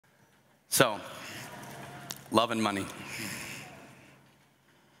So, love and money.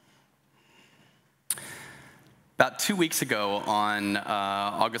 About 2 weeks ago, on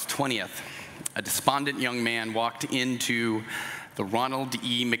August 20th, a despondent young man walked into the Ronald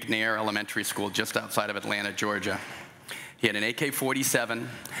E. McNair Elementary School just outside of Atlanta, Georgia. He had an AK-47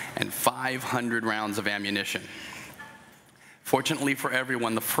 and 500 rounds of ammunition. Fortunately for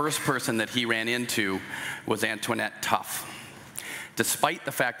everyone, the first person that he ran into was Antoinette Tuff. Despite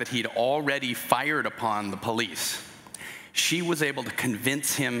the fact that he'd already fired upon the police, she was able to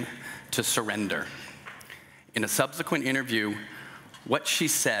convince him to surrender. In a subsequent interview, what she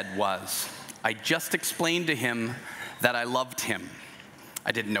said was, "I just explained to him that I loved him.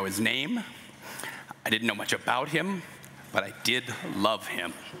 I didn't know his name, I didn't know much about him, but I did love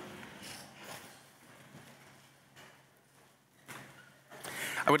him."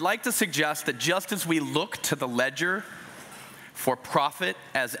 I would like to suggest that just as we look to the ledger for profit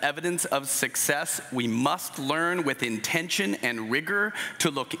as evidence of success, we must learn with intention and rigor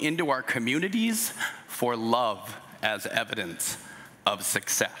to look into our communities for love as evidence of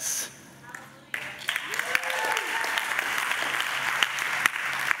success.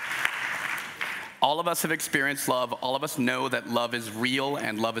 All of us have experienced love. All of us know that love is real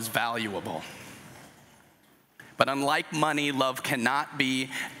and love is valuable. But unlike money, love cannot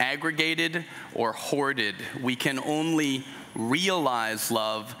be aggregated or hoarded. We can only realize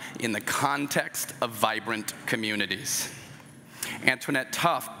love in the context of vibrant communities. Antoinette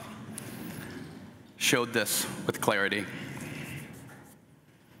Tuff showed this with clarity.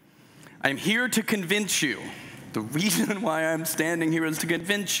 "I'm here to convince you. The reason why I'm standing here is to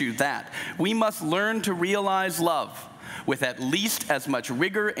convince you that we must learn to realize love with at least as much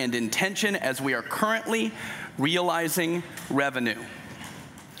rigor and intention as we are currently realizing revenue.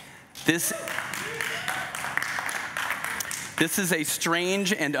 This is a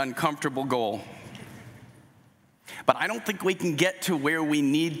strange and uncomfortable goal. But I don't think we can get to where we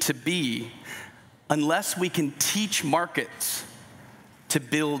need to be unless we can teach markets to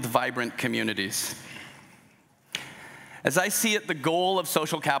build vibrant communities." As I see it, the goal of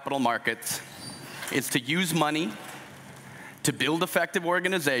social capital markets is to use money to build effective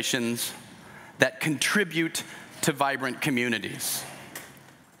organizations that contribute to vibrant communities.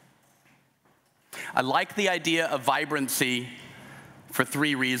 I like the idea of vibrancy for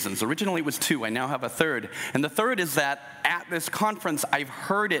 3 reasons. Originally it was 2, I now have a third. And the third is that at this conference, I've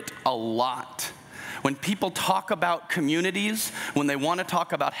heard it a lot. When people talk about communities, when they want to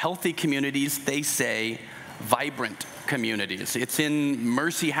talk about healthy communities, they say vibrant communities. It's in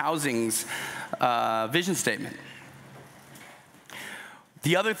Mercy Housing's vision statement.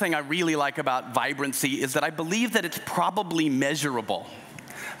 The other thing I really like about vibrancy is that I believe that it's probably measurable,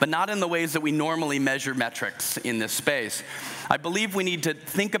 but not in the ways that we normally measure metrics in this space. I believe we need to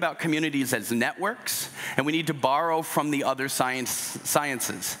think about communities as networks, and we need to borrow from the other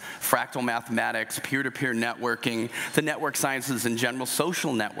sciences, fractal mathematics, peer-to-peer networking, the network sciences in general,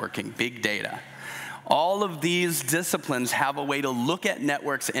 social networking, big data. All of these disciplines have a way to look at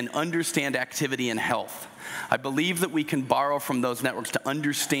networks and understand activity and health. I believe that we can borrow from those networks to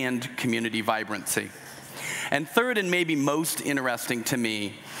understand community vibrancy. And third, and maybe most interesting to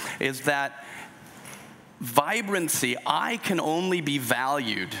me, is that vibrancy, I can only be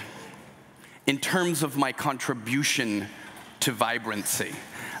valued in terms of my contribution to vibrancy.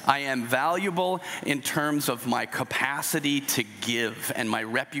 I am valuable in terms of my capacity to give and my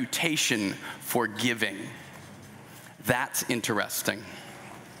reputation for giving. That's interesting.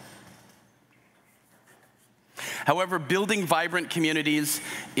 However, building vibrant communities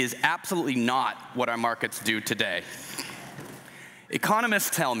is absolutely not what our markets do today. Economists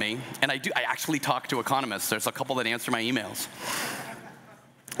tell me, and I actually talk to economists, there's a couple that answer my emails,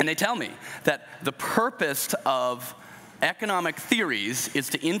 and they tell me that the purpose of economic theories is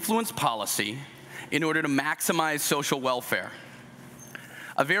to influence policy in order to maximize social welfare.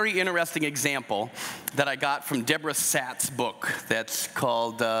 A very interesting example that I got from Deborah Satt's book that's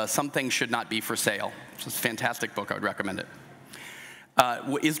called Some Things Should Not Be for Sale. It's a fantastic book, I would recommend it.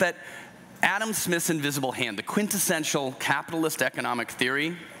 Is that Adam Smith's invisible hand, the quintessential capitalist economic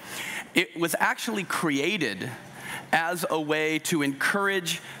theory, it was actually created as a way to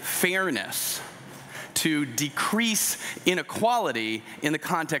encourage fairness, to decrease inequality in the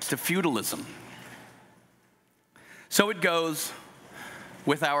context of feudalism. So it goes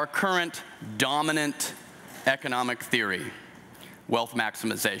with our current dominant economic theory, wealth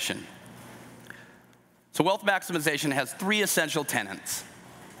maximization. So wealth maximization has 3 essential tenets.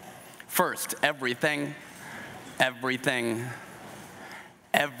 First, everything, everything,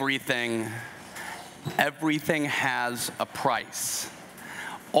 everything, everything has a price.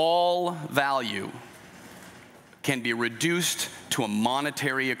 all value can be reduced to a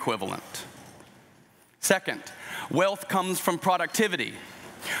monetary equivalent. Second, wealth comes from productivity,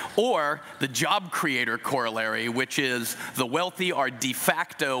 or the job creator corollary, which is the wealthy are de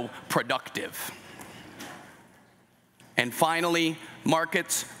facto productive. And finally,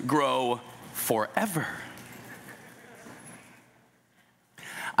 markets grow forever.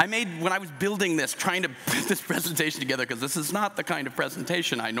 When I was building this, trying to put this presentation together, because this is not the kind of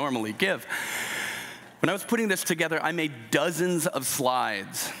presentation I normally give, when I was putting this together, I made dozens of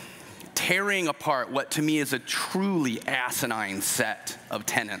slides, tearing apart what to me is a truly asinine set of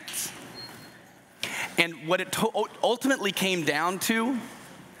tenets. And what it ultimately came down to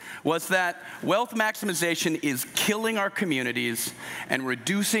was that wealth maximization is killing our communities and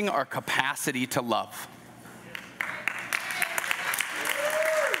reducing our capacity to love.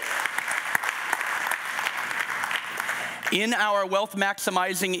 In our wealth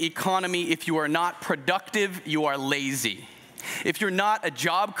maximizing economy, if you are not productive, you are lazy. If you're not a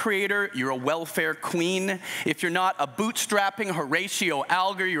job creator, you're a welfare queen. If you're not a bootstrapping Horatio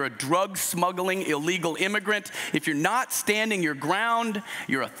Alger, you're a drug smuggling illegal immigrant. If you're not standing your ground,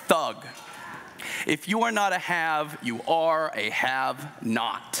 you're a thug. If you are not a have, you are a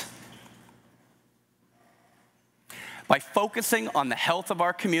have-not. By focusing on the health of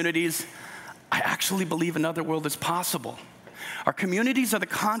our communities, I actually believe another world is possible. Our communities are the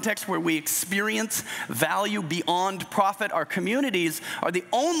context where we experience value beyond profit. Our communities are the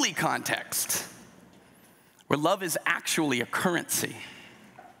only context where love is actually a currency.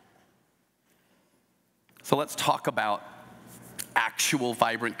 So let's talk about actual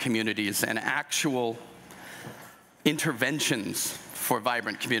vibrant communities and actual interventions for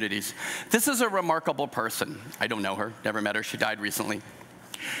vibrant communities. This is a remarkable person. I don't know her, never met her, she died recently.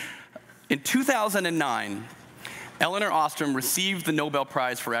 In 2009, Elinor Ostrom received the Nobel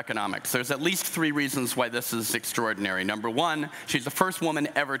Prize for Economics. There's at least 3 reasons why this is extraordinary. Number 1, she's the first woman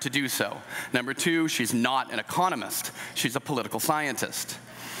ever to do so. Number 2, she's not an economist. She's a political scientist.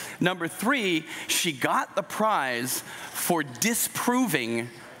 Number 3, she got the prize for disproving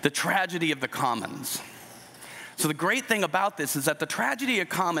the tragedy of the commons. So the great thing about this is that the tragedy of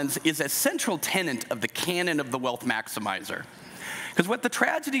commons is a central tenet of the canon of the wealth maximizer. Because what the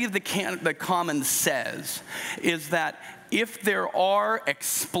tragedy of the commons says is that if there are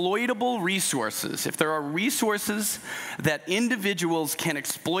exploitable resources, if there are resources that individuals can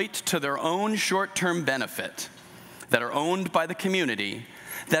exploit to their own short-term benefit, that are owned by the community,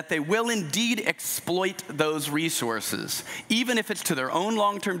 that they will indeed exploit those resources, even if it's to their own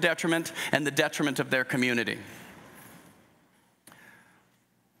long-term detriment and the detriment of their community.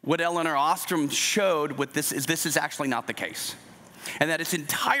 What Elinor Ostrom showed with this is actually not the case. And that it's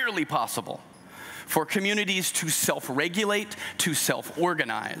entirely possible for communities to self-regulate, to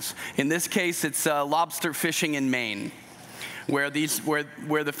self-organize. In this case, it's lobster fishing in Maine, where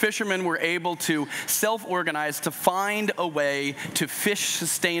the fishermen were able to self-organize to find a way to fish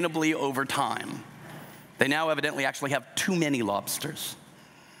sustainably over time. They now evidently actually have too many lobsters.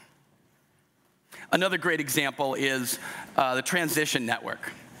 Another great example is the Transition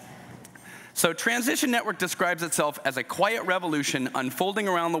Network. So Transition Network describes itself as a quiet revolution unfolding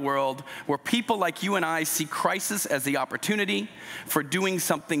around the world where people like you and I see crisis as the opportunity for doing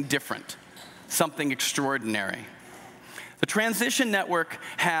something different, something extraordinary. The Transition Network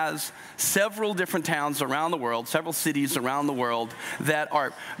has several different towns around the world, several cities around the world that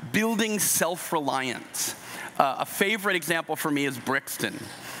are building self-reliance. A favorite example for me is Brixton.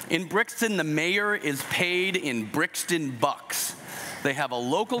 In Brixton, the mayor is paid in Brixton bucks. They have a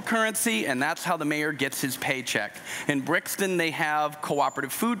local currency, and that's how the mayor gets his paycheck. In Brixton, they have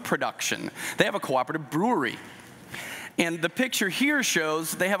cooperative food production. They have a cooperative brewery. And the picture here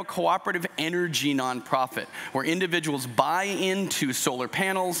shows they have a cooperative energy nonprofit where individuals buy into solar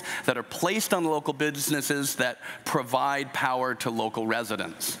panels that are placed on local businesses that provide power to local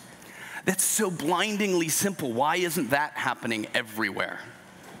residents. That's so blindingly simple. Why isn't that happening everywhere?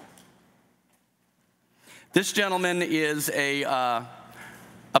 This gentleman is a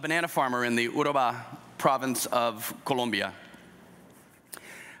banana farmer in the Urabá province of Colombia.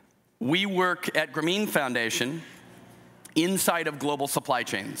 We work at Grameen Foundation inside of global supply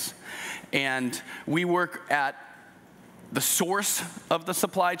chains. And we work at the source of the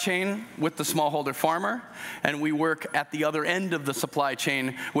supply chain with the smallholder farmer, and we work at the other end of the supply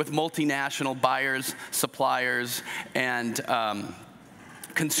chain with multinational buyers, suppliers, and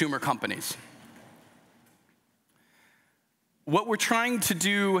consumer companies. What we're trying to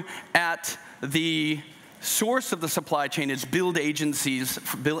do at the source of the supply chain is build agency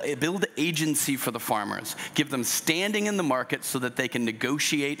for the farmers. Give them standing in the market so that they can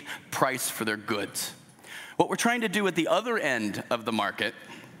negotiate price for their goods. What we're trying to do at the other end of the market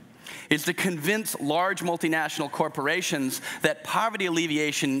is to convince large multinational corporations that poverty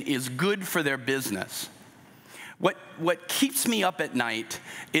alleviation is good for their business. What keeps me up at night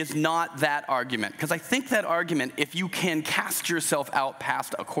is not that argument, because I think that argument, if you can cast yourself out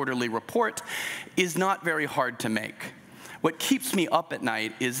past a quarterly report, is not very hard to make. What keeps me up at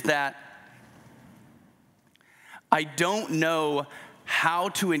night is that I don't know how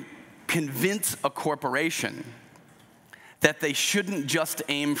to convince a corporation that they shouldn't just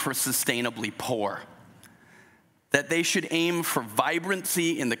aim for sustainably poor, that they should aim for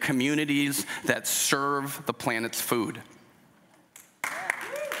vibrancy in the communities that serve the planet's food.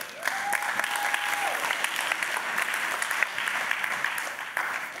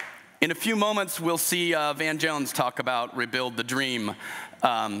 In a few moments, we'll see Van Jones talk about Rebuild the Dream.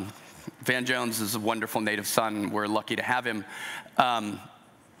 Van Jones is a wonderful native son. We're lucky to have him.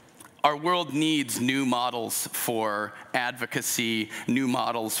 Our world needs new models for advocacy, new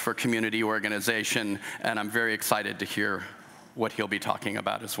models for community organization, and I'm very excited to hear what he'll be talking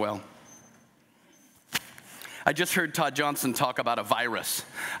about as well. I just heard Todd Johnson talk about a virus.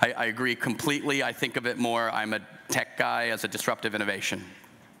 I agree completely. I think of it more, I'm a tech guy, as a disruptive innovation.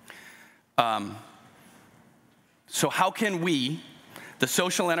 So how can we, the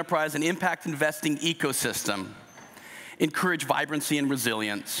social enterprise and impact investing ecosystem, encourage vibrancy and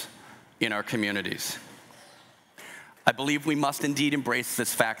resilience in our communities? I believe we must indeed embrace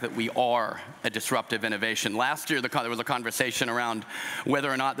this fact that we are a disruptive innovation. Last year, there was a conversation around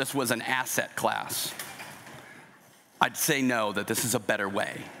whether or not this was an asset class. I'd say no, that this is a better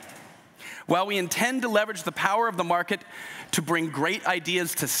way. While we intend to leverage the power of the market to bring great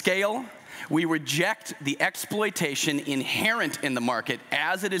ideas to scale, we reject the exploitation inherent in the market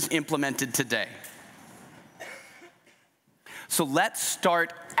as it is implemented today. So let's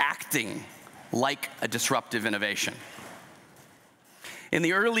start acting like a disruptive innovation. In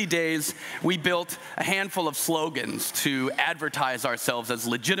the early days, we built a handful of slogans to advertise ourselves as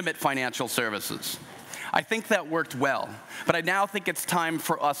legitimate financial services. I think that worked well, but I now think it's time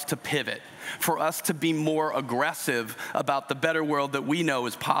for us to pivot, for us to be more aggressive about the better world that we know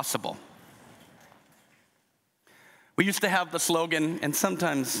is possible. We used to have the slogan, and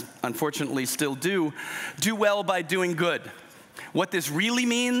sometimes, unfortunately, still do well by doing good. What this really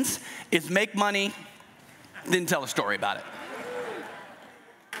means is make money, then tell a story about it.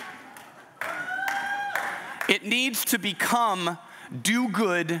 It needs to become do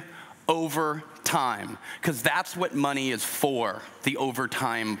good over time, because that's what money is for, the over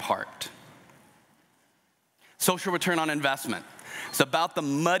time part. Social return on investment. It's about the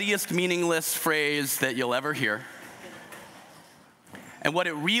muddiest, meaningless phrase that you'll ever hear. And what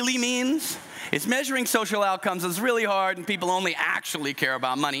it really means is measuring social outcomes is really hard, and people only actually care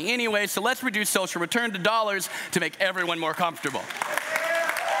about money anyway, so let's reduce social return to dollars to make everyone more comfortable.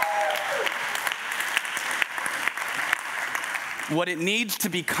 What it needs to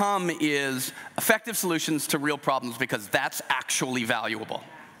become is effective solutions to real problems, because that's actually valuable.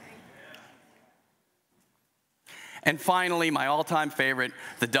 And finally, my all-time favorite,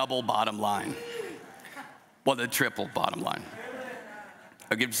 the double bottom line. Well, the triple bottom line.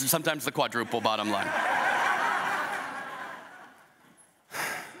 I'll give sometimes the quadruple bottom line.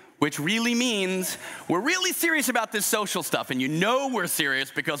 Which really means we're really serious about this social stuff, and you know we're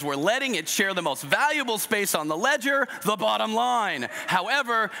serious because we're letting it share the most valuable space on the ledger, the bottom line.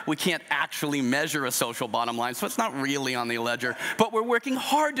 However, we can't actually measure a social bottom line, so it's not really on the ledger, but we're working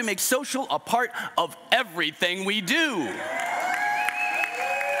hard to make social a part of everything we do.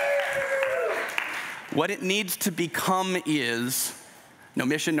 What it needs to become is no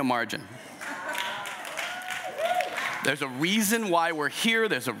mission, no margin. There's a reason why we're here.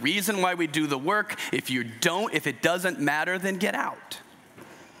 There's a reason why we do the work. If it doesn't matter, then get out.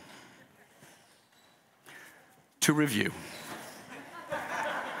 To review.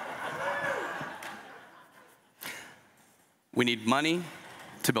 We need money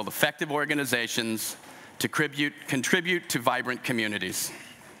to build effective organizations, to contribute to vibrant communities.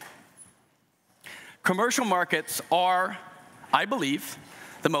 Commercial markets are, I believe,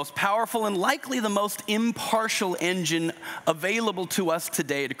 the most powerful and likely the most impartial engine available to us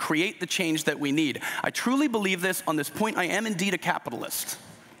today to create the change that we need. I truly believe this. On this point, I am indeed a capitalist.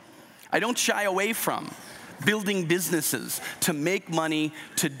 I don't shy away from building businesses to make money,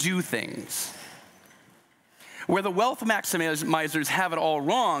 to do things. Where the wealth maximizers have it all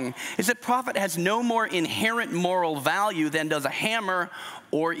wrong is that profit has no more inherent moral value than does a hammer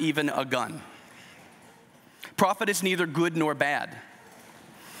or even a gun. Profit is neither good nor bad.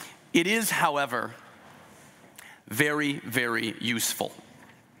 It is, however, very, very useful.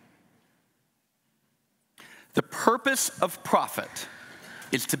 The purpose of profit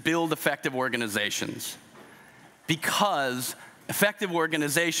is to build effective organizations, because effective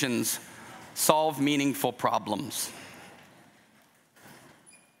organizations solve meaningful problems.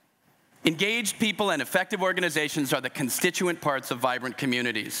 Engaged people and effective organizations are the constituent parts of vibrant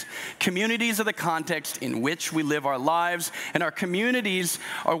communities. Communities are the context in which we live our lives, and our communities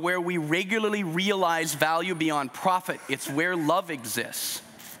are where we regularly realize value beyond profit. It's where love exists.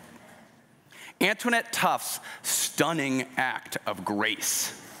 Antoinette Tuff's stunning act of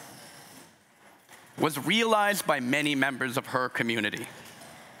grace was realized by many members of her community.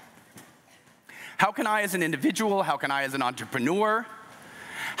 How can I as an individual, how can I as an entrepreneur,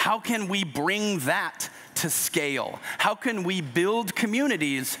 how can we bring that to scale? How can we build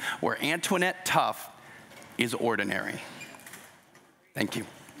communities where Antoinette Tuff is ordinary? Thank you.